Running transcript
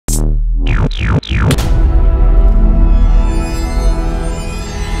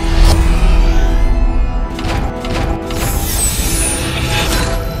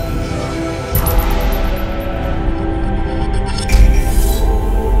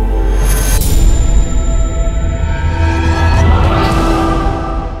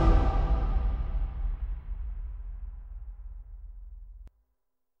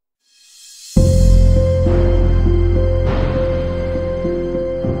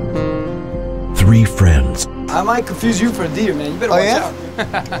three friends I might confuse you for a deer, man. You better watch out.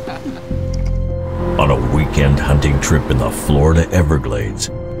 on a weekend hunting trip in the Florida Everglades.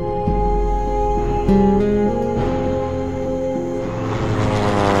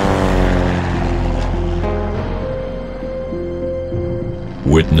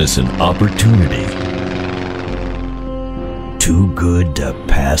 Witness an opportunity too good to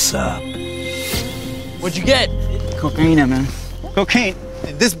pass up. What'd you get? Cocaine, man. Cocaine.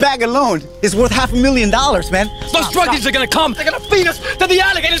 This bag alone is worth $500,000, man. Those drug dealers are gonna come. They're gonna feed us to the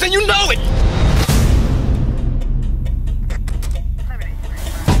alligators, and you know it.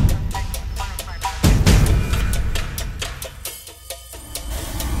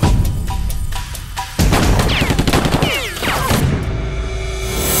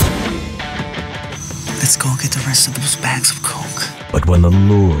 Let's go get the rest of those bags of coke. But when the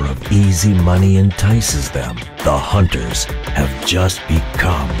lure of easy money entices them, the hunters have just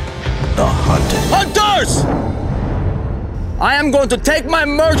become the hunted. Hunters! I am going to take my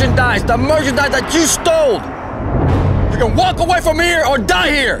merchandise, the merchandise that you stole. You can walk away from here or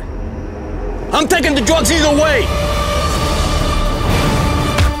die here. I'm taking the drugs either way.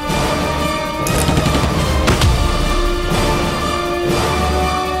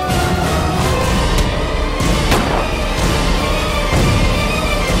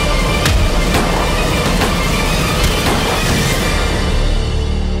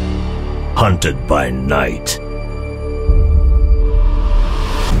 Hunted by night.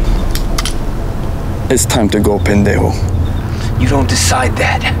 It's time to go, pendejo. You don't decide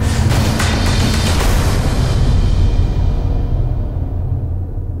that.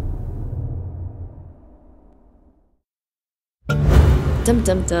 Dum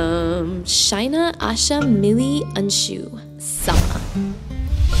dum dum. Shaina, Asha, Millie, Anshu, Sama.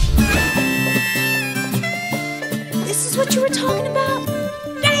 This is what you were talking about?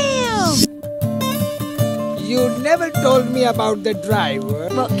 Damn! You never told me about the driver.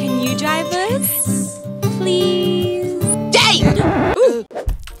 Well, can you drive us? Please? Damn! Ooh.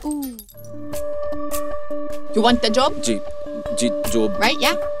 Ooh. You want the job? Job. Right,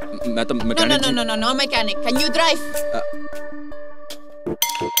 yeah? Mechanic. No mechanic. Can you drive?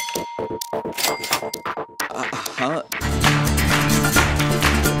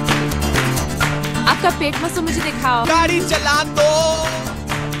 आपका पेट मसो मुझे दिखाओ. गाड़ी चला दो.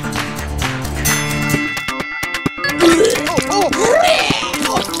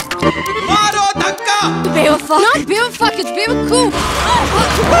 मारो धक्का. बेवफा. Not बेवफा, it's बेवकूफ.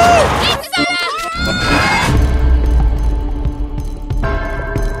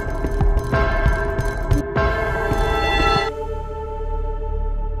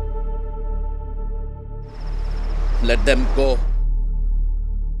 Let them go.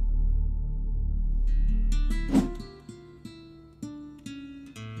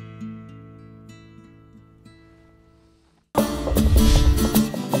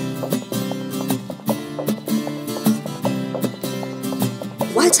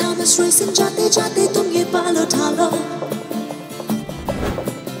 Why time is racing, जाते जाते तुम ये पाल उठा लो.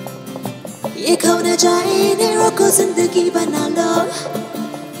 ये खो न जाए, इन्हें रोको, जिंदगी बना लो.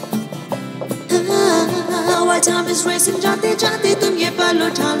 Why time is racing, जाते जाते तुम ये पाल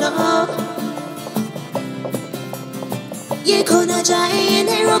उठा लो. ये खो न जाए,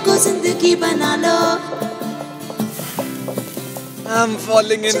 इन्हें रोको, जिंदगी बना लो. I'm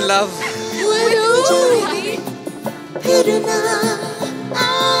falling in love. फिर ना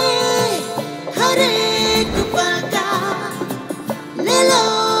आए हर एक पल का ले लो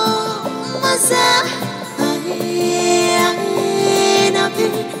मजा. आए ना फिर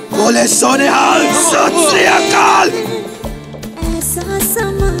बोले सोनेहाल, सत श्री अकाल. ऐसा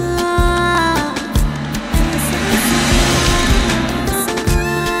समा.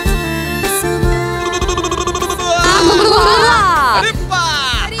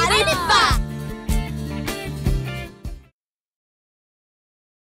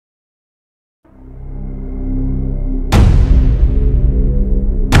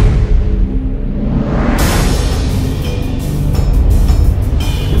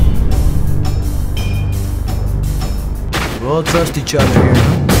 We all trust each other here,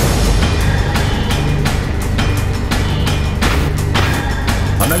 huh?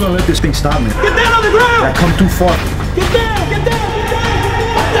 I'm not gonna let this thing stop me. Get down on the ground. I come too far. Get down. Get down. Get down.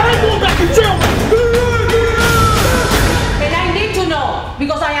 I ain't going back in jail. And I need to know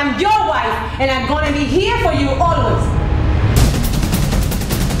because I am your wife and I'm gonna be here for you always.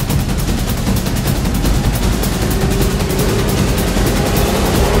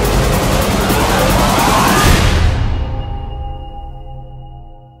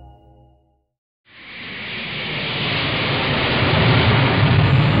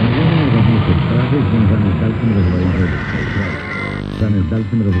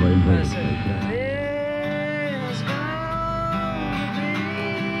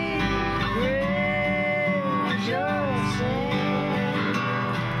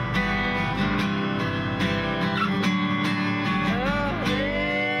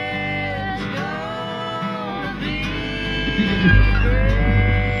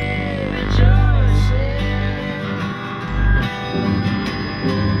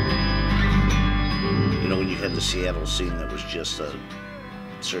 The Seattle scene that was just a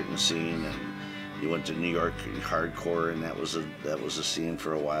certain scene, and you went to New York hardcore, and that was a scene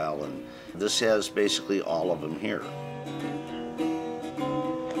for a while, and this has basically all of them here.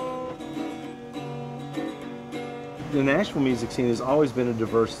 The Nashville music scene has always been a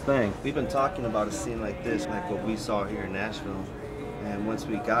diverse thing. We've been talking about a scene like this, like what we saw here in Nashville, and once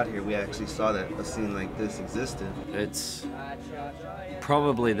we got here, we actually saw that a scene like this existed. It's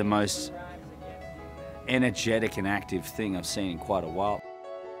probably the most energetic and active thing I've seen in quite a while.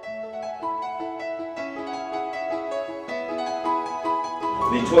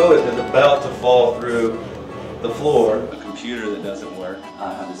 The toilet is about to fall through the floor. A computer that doesn't work.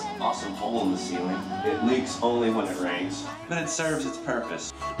 I have this awesome hole in the ceiling. It leaks only when it rains, but it serves its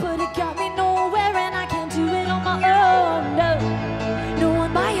purpose. But it got me nowhere and I can't do it on my own, no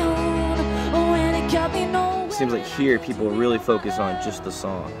on my own. Oh, and it got me nowhere. It seems like here people really focus on just the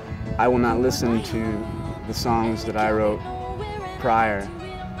song. I will not listen to the songs that I wrote prior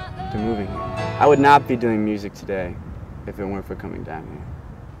to moving here. I would not be doing music today if it weren't for coming down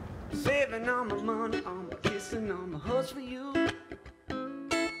here. Saving all my money, all my kissing, all my hugs for you.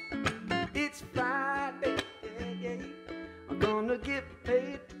 It's Friday, I'm gonna get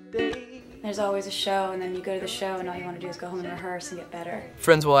paid today. There's always a show, and then you go to the show and all you want to do is go home and rehearse and get better.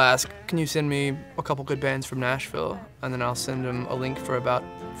 Friends will ask, can you send me a couple good bands from Nashville? And then I'll send them a link for about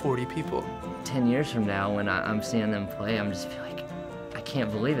 40 people. 10 years from now, when I'm seeing them play, I'm just feel like, I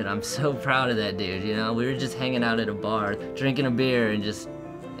can't believe it. I'm so proud of that dude, you know? We were just hanging out at a bar, drinking a beer and just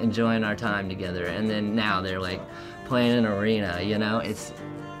enjoying our time together. And then now they're like playing in an arena, you know?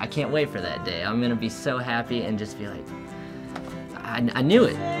 I can't wait for that day. I'm gonna be so happy and just be like, I knew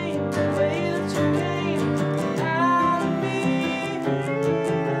it.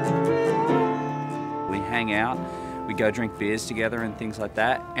 We hang out, we go drink beers together and things like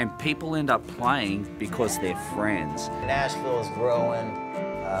that, and people end up playing because they're friends. Nashville is growing,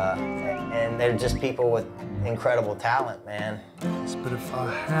 and they're just people with incredible talent, man. But if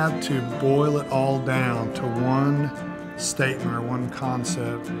I had to boil it all down to one statement or one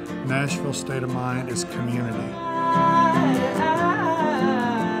concept, Nashville's state of mind is community.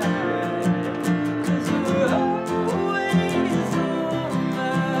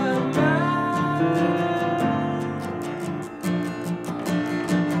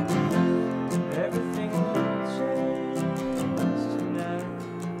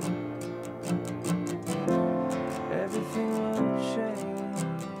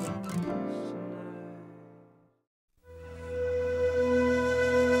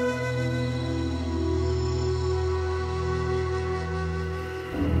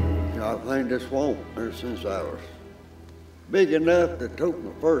 I think this swamp ever since I was big enough to tote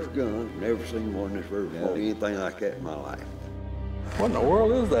my first gun. Never seen one this river before, anything like that in my life. What in the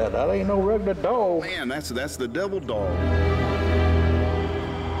world is that? That ain't no regular dog. Man, that's the devil dog.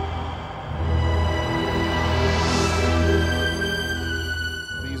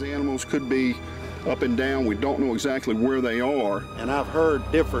 These animals could be up and down. We don't know exactly where they are. And I've heard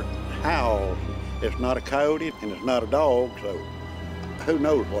different howls. It's not a coyote and it's not a dog, so who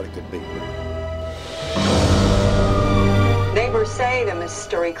knows what it could be. Neighbors say the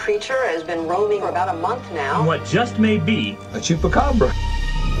mystery creature has been roaming for about a month now. What just may be a chupacabra.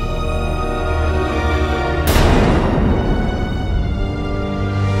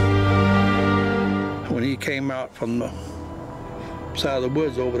 When he came out from the side of the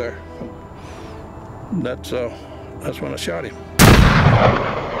woods over there, that's when I shot him.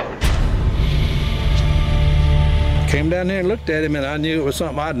 Came down there and looked at him, and I knew it was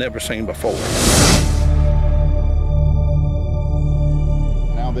something I'd never seen before.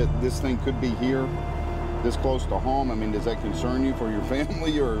 Now that this thing could be here, this close to home, I mean, does that concern you for your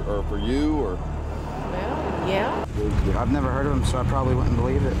family or for you? Or? Well, yeah. I've never heard of him, so I probably wouldn't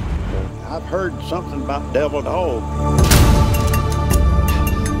believe it. I've heard something about devil dog.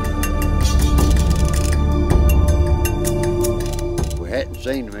 We hadn't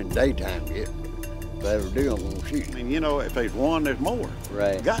seen them in daytime yet. If they ever do, I'm gonna shoot. I mean, you know, if there's one, there's more.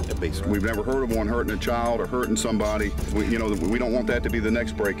 Right. Got to be. We've never heard of one hurting a child or hurting somebody. We don't want that to be the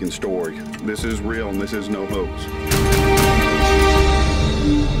next breaking story. This is real and this is no hoax.